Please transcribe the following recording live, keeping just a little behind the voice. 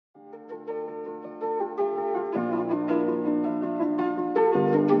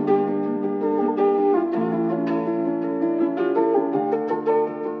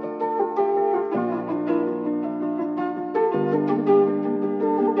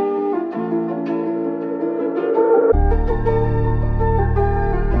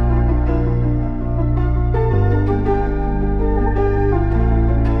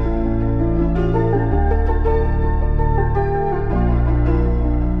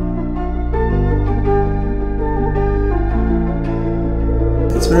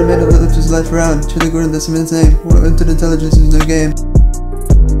but I made him lift his life around. Chili Gordon, that's a man's name. What entered intelligence is no game.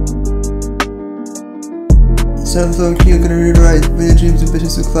 Start of flow, key, gonna read right. Many dreams,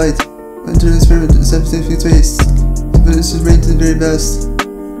 ambitions took flight. Enter the experiment, accept scientific taste. But this is rated to the very best.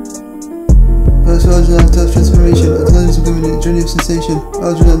 Algernon, transformation, intelligence of women, journey of sensation.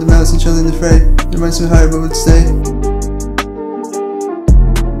 Algernon, the mouse, and Charlie in the fray. Their minds so higher, but would stay.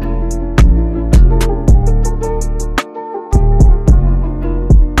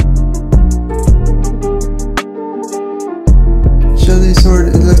 Charlie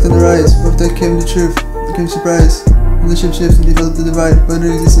soared, intellect on the rise. With that came the truth, came surprise. When the ship shifted, he felt the divide.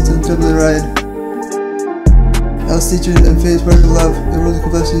 Pondering existence on the turbulent ride. Alice teacher and phase part of love, the world of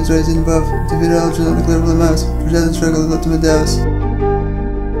complexities rising above. Defeated Algernon, the clever mouse. For Jado struggle, left him a douse.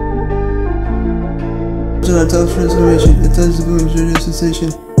 Algernon, transformation, intelligence of boom, journey of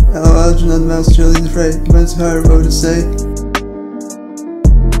sensation. Algernon, the mouse, Charlie in the fray. The mind's so higher, but would it stay?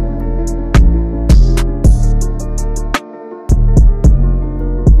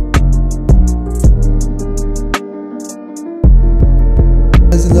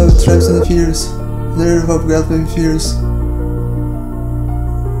 As the love thrives in the fears. Narrative of hope, grappling fears. I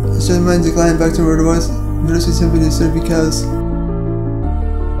show the mind decline back to where it was. Bittersweet sympathy served because.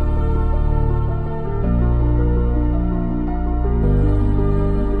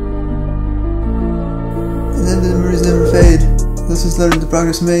 And then the memories never fade. Lessons learned, the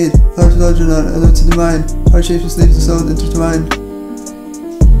progress made. Thoughts of Algernon, a note to the mind. Heart shapes and sleeps the soul intertwined.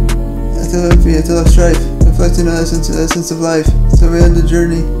 I tell envy, I tell of strife. Reflecting on the essence of life. So we end the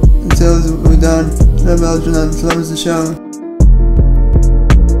journey. Until we're done, I'm Algernon, the flowers are shown.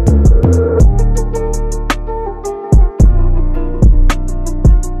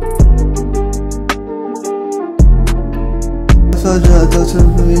 Algernon, adult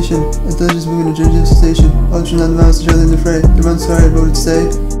information, intelligence moving to journey station. Algernon, the mouse, Jado in the fray. The mountain's hard, but would it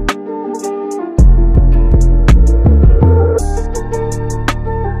stay?